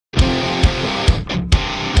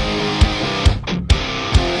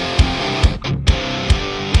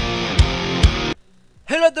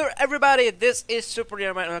everybody, this is Super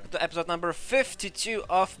Man, and welcome to episode number 52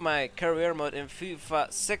 of my career mode in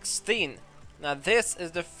FIFA 16. Now this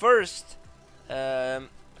is the first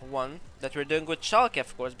one that we're doing with Schalke,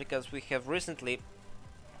 of course, because we have recently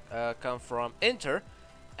come from Inter,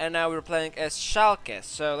 and now we're playing as Schalke.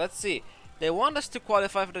 So let's see, they want us to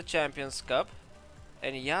qualify for the Champions Cup,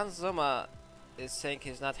 and Jan Zoma is saying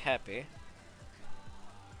he's not happy.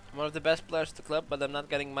 I'm one of the best players at the club, but I'm not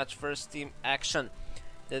getting much first team action.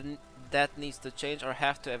 Then that needs to change, or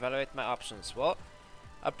have to evaluate my options. Well,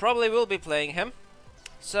 I probably will be playing him.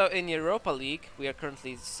 So in Europa League, we are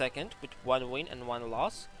currently second with 1 win and 1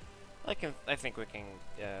 loss. I think we can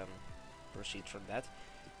proceed from that.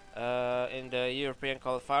 In the European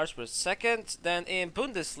qualifiers, we're second. Then in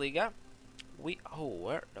Bundesliga,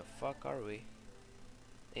 where the fuck are we?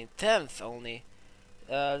 In 10th only.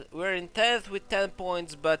 We're in 10th with 10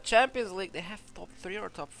 points, but Champions League, they have top 3 or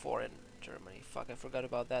top 4 in Germany. Fuck, I forgot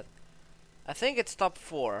about that. I think it's top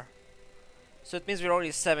 4. So it means we're only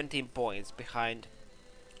 17 points behind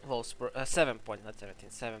Wolfsburg. 7 points, not 17,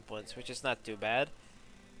 7 points, which is not too bad.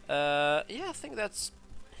 Yeah, I think that's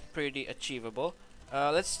pretty achievable.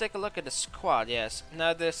 Let's take a look at the squad, yes.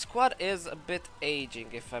 Now the squad is a bit aging,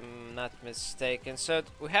 if I'm not mistaken. So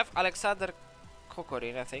we have Alexander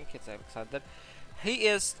Kokorin, I think it's Alexander. He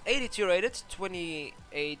is 82 rated,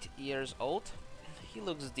 28 years old. He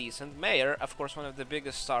looks decent. Mayer, of course, one of the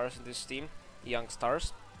biggest stars in this team, young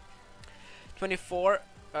stars. 24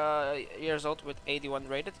 years old with 81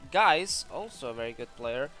 rated. Guys, also a very good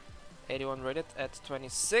player, 81 rated at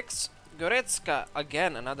 26. Goretzka,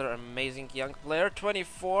 again, another amazing young player,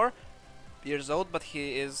 24 years old, but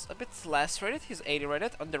he is a bit less rated. He's 80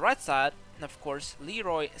 rated. On the right side, of course,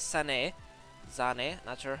 Leroy Sané,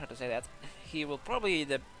 not sure how to say that. He will probably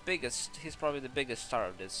he's probably the biggest star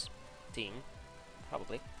of this team,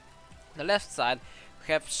 probably. On the left side, we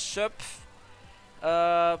have Schöpf,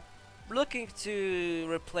 looking to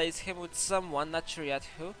replace him with someone, not sure yet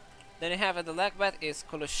who. Then you have at the left back is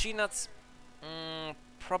Kolosinac,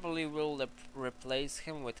 probably will replace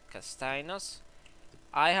him with Castaños.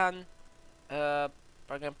 Ayhan,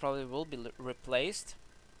 again, probably will be replaced.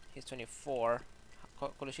 He's 24.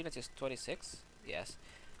 Kolosinac is 26. Yes.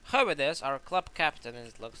 Hövedes, our club captain, as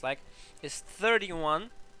it looks like, is 31.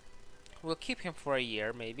 We'll keep him for a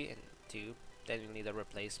year, maybe, and 2. Then we'll need a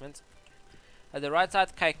replacement. At the right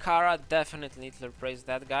side, Kaikara, definitely need to replace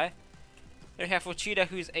that guy. Then we have Uchida,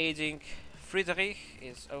 who is aging. Friedrich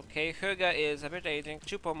is okay. Höger is a bit aging.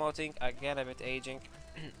 Choupo-Moting, again a bit aging.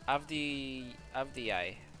 Avdiai,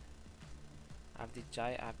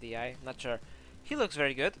 not sure. He looks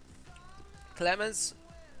very good. Clemens,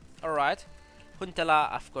 alright. Huntela,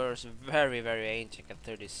 of course, very, very ancient at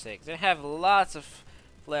 36. They have lots of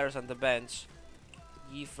players on the bench.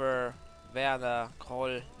 Giefer, Werner,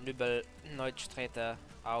 Kroll, Nübel, Neustreter,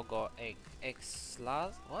 Augo,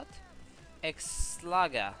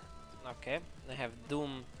 Exlaga. Okay. They have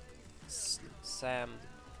Doom, Sam,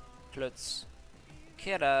 Klutz,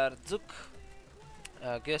 Kerer, Zuk,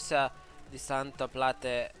 Gösser, Di Santo,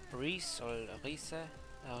 Plate, Riese,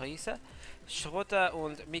 Schroter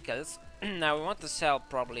und Mikkels. Now we want to sell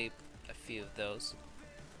probably a few of those.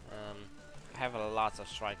 I have a lot of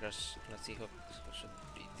strikers. Let's see who should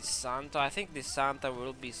be. Di Santo. I think Di Santo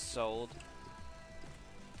will be sold.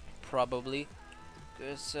 Probably.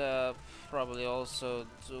 Because probably also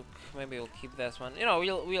Zuk. Maybe we'll keep this one. You know,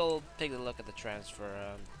 we'll take a look at the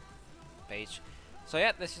transfer page. So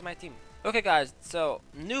yeah, this is my team. Okay, guys. So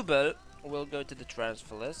Nübel will go to the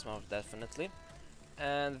transfer list, most definitely.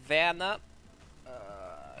 And Werner,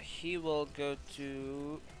 he will go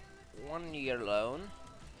to 1 year loan.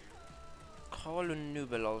 Kroll and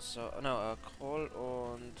Nübel also. No, Kroll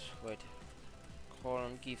and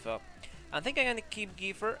Giefer. I think I'm gonna keep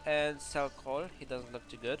Giefer and sell Kroll. He doesn't look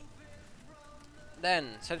too good.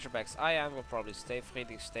 Then center backs. Ayhan will probably stay.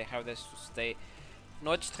 Friedrich stay. Hövedes will stay.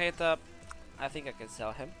 Neustreter, I think I can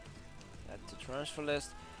sell him. Add to transfer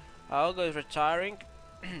list. Augo is retiring.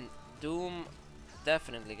 Doom,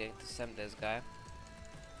 definitely going to send this guy.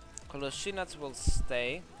 Kolosinac will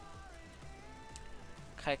stay.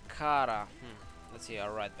 Kaikara. Let's see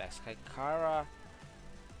our right backs. Kaikara.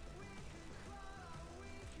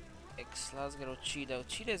 Exlasgar, Uchida.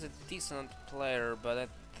 Uchida is a decent player, but I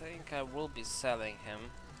think I will be selling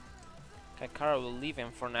him. Kaikara will leave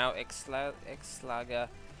him for now. Exlaga.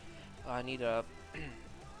 Oh, I need a...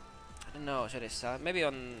 I don't know, should I sell him? Maybe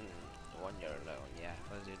on 1 year loan. Yeah,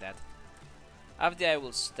 let's do that. Avdiai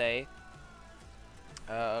will stay.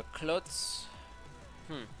 Klutz.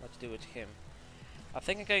 What to do with him? I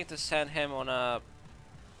think I'm going to send him on a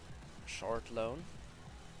short loan.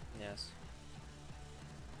 Yes.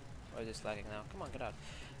 Or is this lagging now? Come on, get out.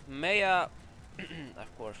 Maya,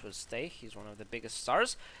 of course, will stay. He's one of the biggest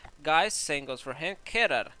stars. Guys, same goes for him.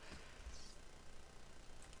 Kerar.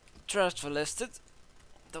 Transfer listed.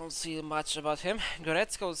 Don't see much about him.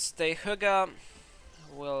 Goretzka will stay. Huga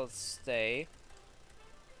will stay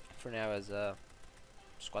for now as a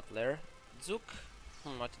squad player. Zuk,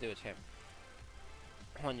 what to do with him?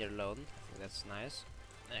 1 year loan. I think that's nice.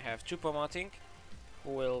 I have Choupo-Moting,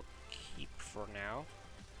 who will keep for now.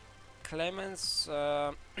 Clemens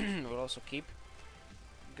will also keep.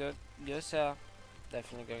 Good. Gusa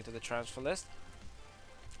definitely going to the transfer list.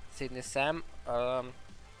 Sydney Sam. I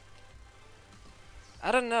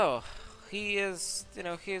don't know. He is, you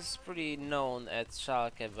know, he's pretty known at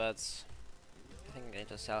Schalke, but I think I'm going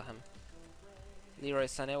to sell him. Leroy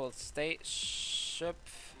Sané will stay. Schupp.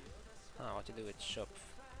 Oh, what to do with Schupp?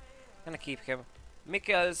 Gonna keep him.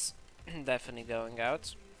 Mikkels definitely going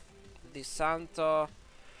out. Di Santo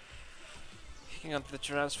kicking onto the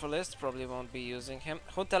transfer list. Probably won't be using him.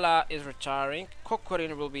 Huntela is retiring.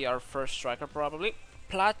 Kokorin will be our first striker probably.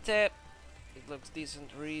 Plate. It looks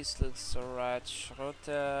decent. Reese looks alright. Schrote.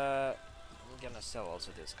 I'm gonna sell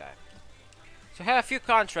also this guy. So I have a few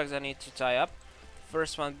contracts I need to tie up.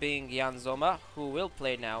 First one being Jan Zoma, who will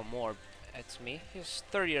play now more at me. He's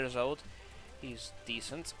 30 years old. He's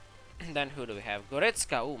decent. Then who do we have?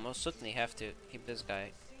 Goretzka. Ooh, most certainly have to keep this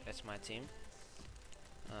guy as my team.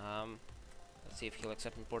 Let's see if he'll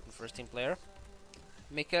accept important first team player.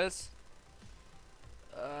 Mikkels.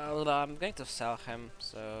 I'm going to sell him,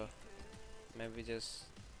 so maybe just,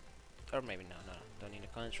 or maybe no, don't need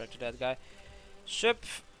a contract to that guy. Schupp.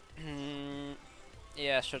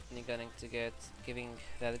 Yeah, certainly going to giving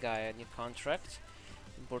that guy a new contract.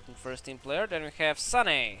 Important first team player. Then we have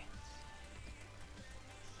Sané.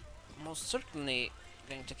 Most certainly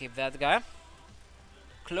going to keep that guy.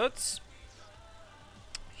 Klutz.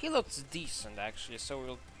 He looks decent actually, so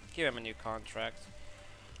we'll give him a new contract.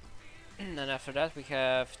 And after that we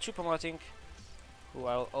have Choupo-Moting, who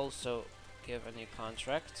I'll also give a new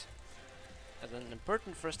contract as an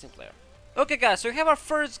important first team player. Okay guys, so we have our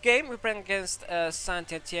first game. We're playing against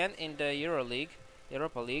Saint-Etienne in the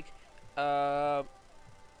Europa League. I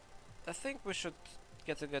think we should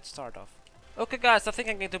get a good start off. Okay guys, I think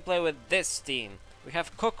I'm going to play with this team. We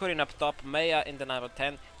have Kokorin up top, Maya in the number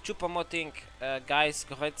 10, Choupo-Moting, Guys,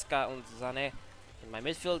 Goretzka and Sané in my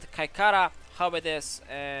midfield, Kaikara, Haubedes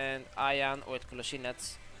and Ayan with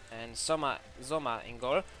Kuloshinets and Zoma in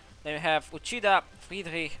goal. Then we have Uchida,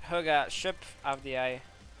 Friedrich, Höger, Schupp, Avdiay,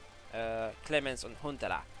 Clemens and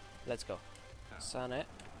Huntela. Let's go. Sané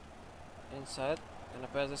inside, gonna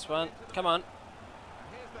pass this one, come on.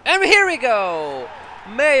 And here we go!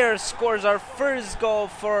 Mayer scores our first goal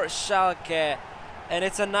for Schalke, and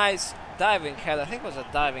it's a nice diving header. I think it was a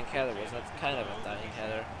diving header, was not kind of a diving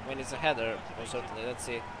header. When it's a header, most certainly. Let's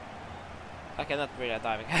see. Okay, not really a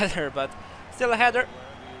diving header, but still a header.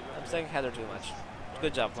 I'm saying header too much.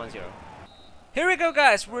 Good job, 1-0. Here we go,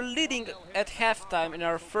 guys. We're leading at halftime in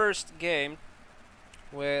our first game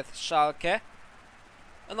with Schalke.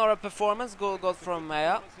 Another performance, goal from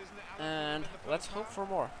Maya, and let's hope for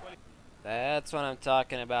more. That's what I'm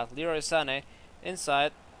talking about. Leroy Sané,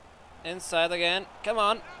 inside again. Come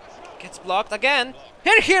on, gets blocked again.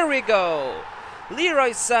 And here we go.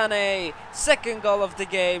 Leroy Sané, second goal of the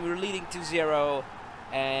game. We're leading 2-0,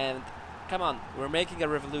 and come on, we're making a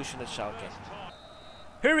revolution at Schalke.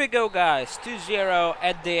 Here we go, guys. 2-0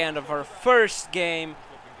 at the end of our first game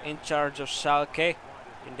in charge of Schalke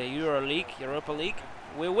in the Europa League.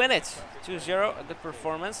 We win it, 2-0, a good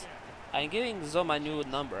performance. I'm giving Zoma a new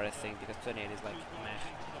number, I think, because 28 is like meh.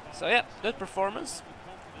 So yeah, good performance.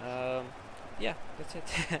 Yeah, that's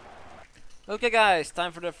it. Okay guys,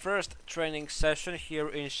 time for the first training session here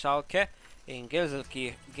in Schalke, in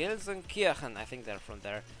Gelsenkirchen, I think they're from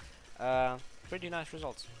there. Pretty nice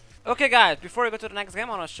results. Okay guys, before we go to the next game,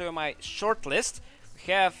 I want to show you my short list.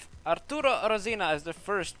 We have Arturo Rosina as the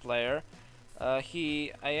first player. I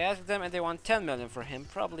asked them and they want 10 million for him.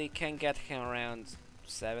 Probably can get him around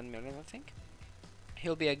 7 million, I think.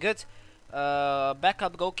 He'll be a good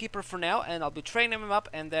backup goalkeeper for now, and I'll be training him up,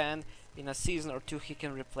 and then in a season or two he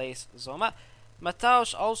can replace Zoma.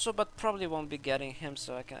 Matthäus also, but probably won't be getting him,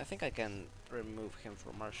 so I think I can remove him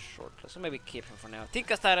from our short list, so maybe keep him for now.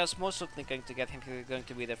 Tinkastaros most certainly going to get him. He's going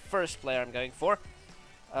to be the first player I'm going for.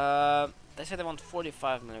 They said they want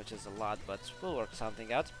 45 million, which is a lot, but we'll work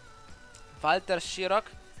something out. Walter Schirok,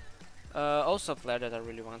 also a player that I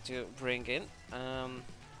really want to bring in.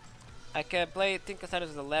 I can play Tinkastaros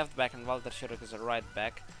as a left back and Walter Schirok as a right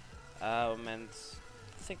back, and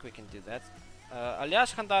I think we can do that.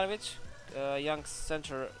 Aljaž Handanovic, young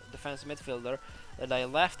center defense midfielder, that I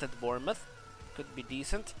left at Bournemouth. Could be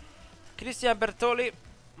decent. Christian Bertoli,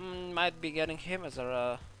 might be getting him as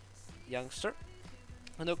a youngster.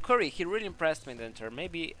 No, Curry, he really impressed me in the Inter.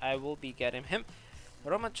 Maybe I will be getting him.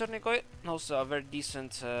 Roman Chernikoy, also a very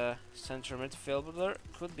decent center midfielder,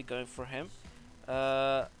 could be going for him.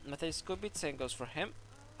 Matej Kubic, same goes for him.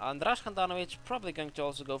 Andras Handanovic, probably going to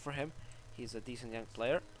also go for him. He's a decent young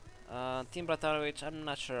player. Tim Bratanovic, I'm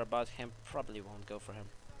not sure about him, probably won't go for him.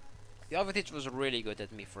 Jovetic was really good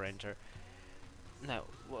at me for Inter. No,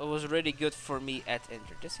 it was really good for me at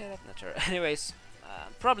Inter. Did I say that? Not sure. Anyways,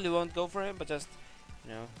 probably won't go for him, but just,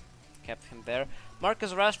 you know, kept him there.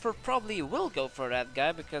 Marcus Rashford probably will go for that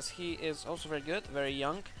guy because he is also very good, very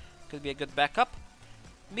young, could be a good backup.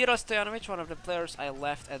 Miro Stojanovic, one of the players I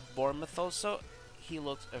left at Bournemouth also, he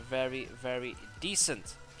looked very, very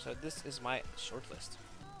decent. So this is my shortlist.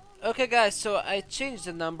 Okay guys, so I changed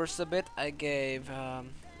the numbers a bit. I gave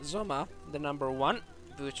Zoma the number 1,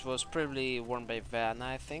 which was probably worn by Vanna,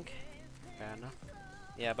 I think. Vanna.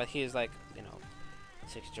 Yeah, but he's like, you know,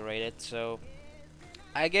 60 rated, so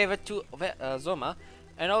I gave it to Zoma.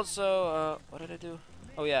 And also, what did I do?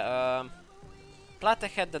 Oh yeah, Plata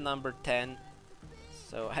had the number 10,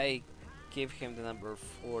 so I gave him the number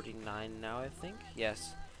 49 now, I think.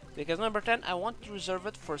 Yes, because number 10, I want to reserve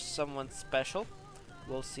it for someone special.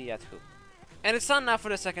 We'll see at who. And it's on now for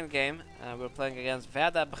the second game. We're playing against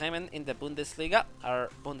Werder Bremen in the Bundesliga, our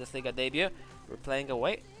Bundesliga debut. We're playing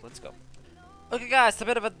away. Let's go. Okay guys, a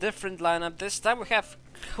bit of a different lineup this time. We have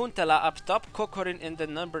Huntela up top, Kokorin in the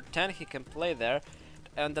number 10, he can play there.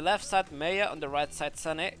 On the left side, Meya, on the right side,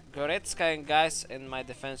 Sane, Goretzka and guys in my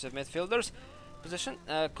defensive midfielders position.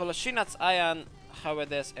 Kolasinac, Ayan,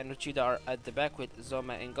 Hawedes and Uchida are at the back with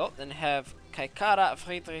Zoma in goal. Then have Kaikara,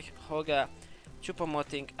 Friedrich, Hoga,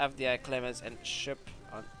 Choupo-Moting, Avdiya, Clemens and Schupp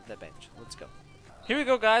on the bench. Let's go. Here we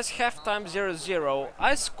go guys, halftime 0-0.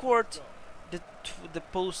 I scored the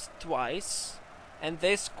post twice and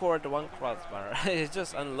they scored one crossbar. It's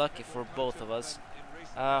just unlucky for both of us.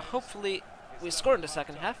 Hopefully we score in the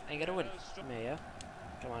second half and get a win. Meya,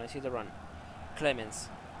 come on, I see the run. Clemens,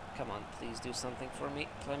 come on, please do something for me.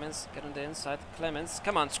 Clemens, get on the inside. Clemens,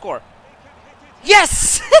 come on, score.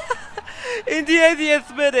 Yes! In the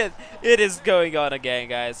 80th minute, it is going on again,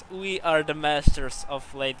 guys. We are the masters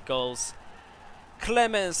of late goals.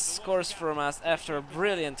 Clemens scores from us after a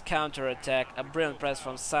brilliant counter-attack, a brilliant press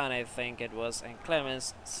from Sane, I think it was, and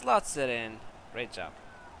Clemens slots it in. Great job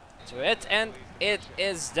to it, and it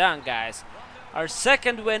is done, guys. Our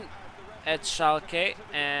second win at Schalke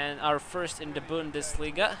and our first in the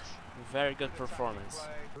Bundesliga. Very good performance.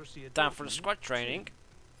 Time for the squad training.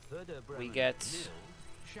 We get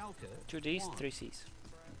 2 Ds, 3 Cs.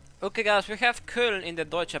 Okay guys, we have Köln in the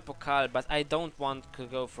Deutsche Pokal, but I don't want to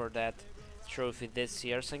go for that trophy this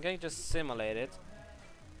year, so I'm going to just simulate it.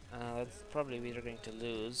 That's probably we're going to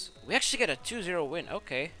lose. We actually get a 2-0 win,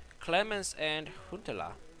 okay. Clemens and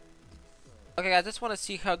Huntela. Okay guys, I just want to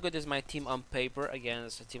see how good is my team on paper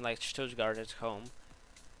against a team like Stuttgart at home.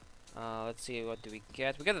 Let's see, what do we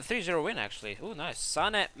get? We got a 3-0 win actually. Ooh, nice.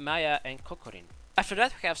 Sane, Maya and Kokorin. After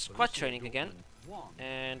that we have squad training again.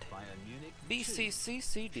 And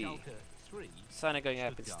BCCCD. Sane going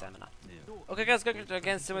up in stamina. Okay guys, going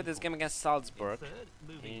against this game against Salzburg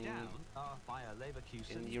in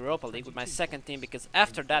the Europa League with my second team, because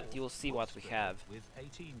after that you'll see what we have.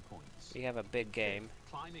 We have a big game.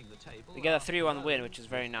 We get a 3-1 win, which is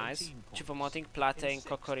very nice. Choupo-Moting, Plate and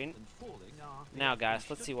Kokorin. Now guys,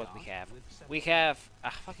 let's see what we have. We have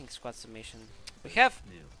a fucking squad submission. We have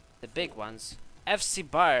the big ones. FC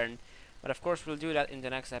Bayern. But of course we'll do that in the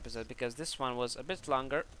next episode, because this one was a bit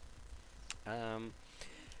longer.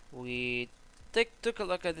 We took a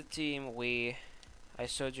look at the team. I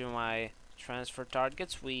showed you my transfer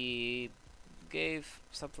targets. We gave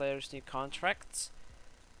some players new contracts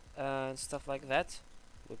and stuff like that.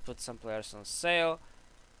 We put some players on sale.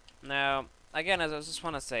 Now, again, as I just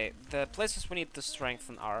want to say, the places we need to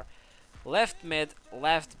strengthen are left mid,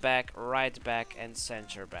 left back, right back, and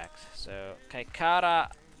center back. So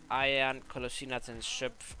Kaikara, Ayan, Kolasinac, and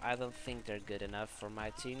Schupp, I don't think they're good enough for my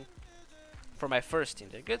team. For my first team,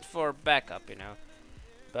 they're good for backup, you know.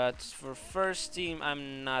 But for first team,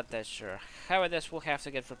 I'm not that sure. Hawedes will have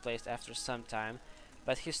to get replaced after some time,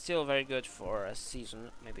 but he's still very good for a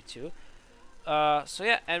season, maybe 2. So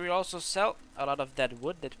yeah, and we also sell a lot of that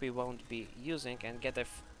wood that we won't be using and get I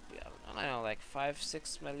don't know, like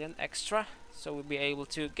 5-6 million extra. So we'll be able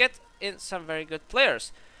to get in some very good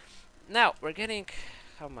players. Now we're getting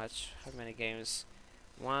how much? How many games?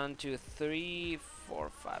 1, 2, 3, 4,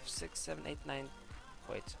 5, 6, 7, 8, 9.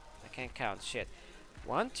 Wait, I can't count. Shit.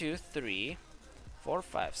 1, 2, 3, 4,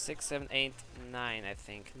 5, 6, 7, 8, 9, I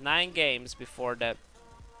think. 9 games before the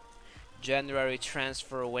January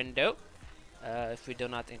transfer window. If we do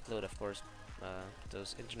not include, of course,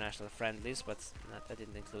 those international friendlies, but I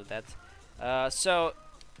didn't include that. So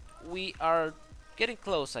we are getting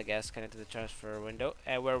close, I guess, kind of to the transfer window,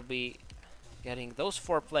 and we'll be getting those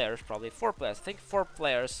 4 players, probably 4 players. I think 4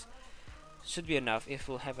 players should be enough if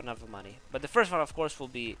we'll have enough money. But the first one, of course, will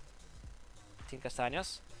be Tim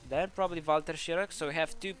Castaños, then probably Walter Schirach. So we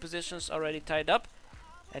have 2 positions already tied up,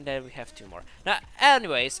 and then we have 2 more. Now,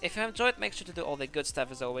 anyways, if you have enjoyed, make sure to do all the good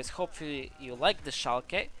stuff as always. Hopefully you like the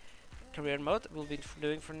Schalke career mode we'll be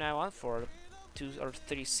doing from now on for 2 or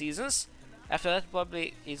 3 seasons. After that,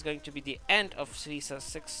 probably is going to be the end of FIFA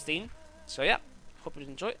 16. So yeah, hope you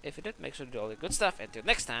enjoyed. If you did, make sure to do all the good stuff. Until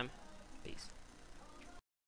next time, peace.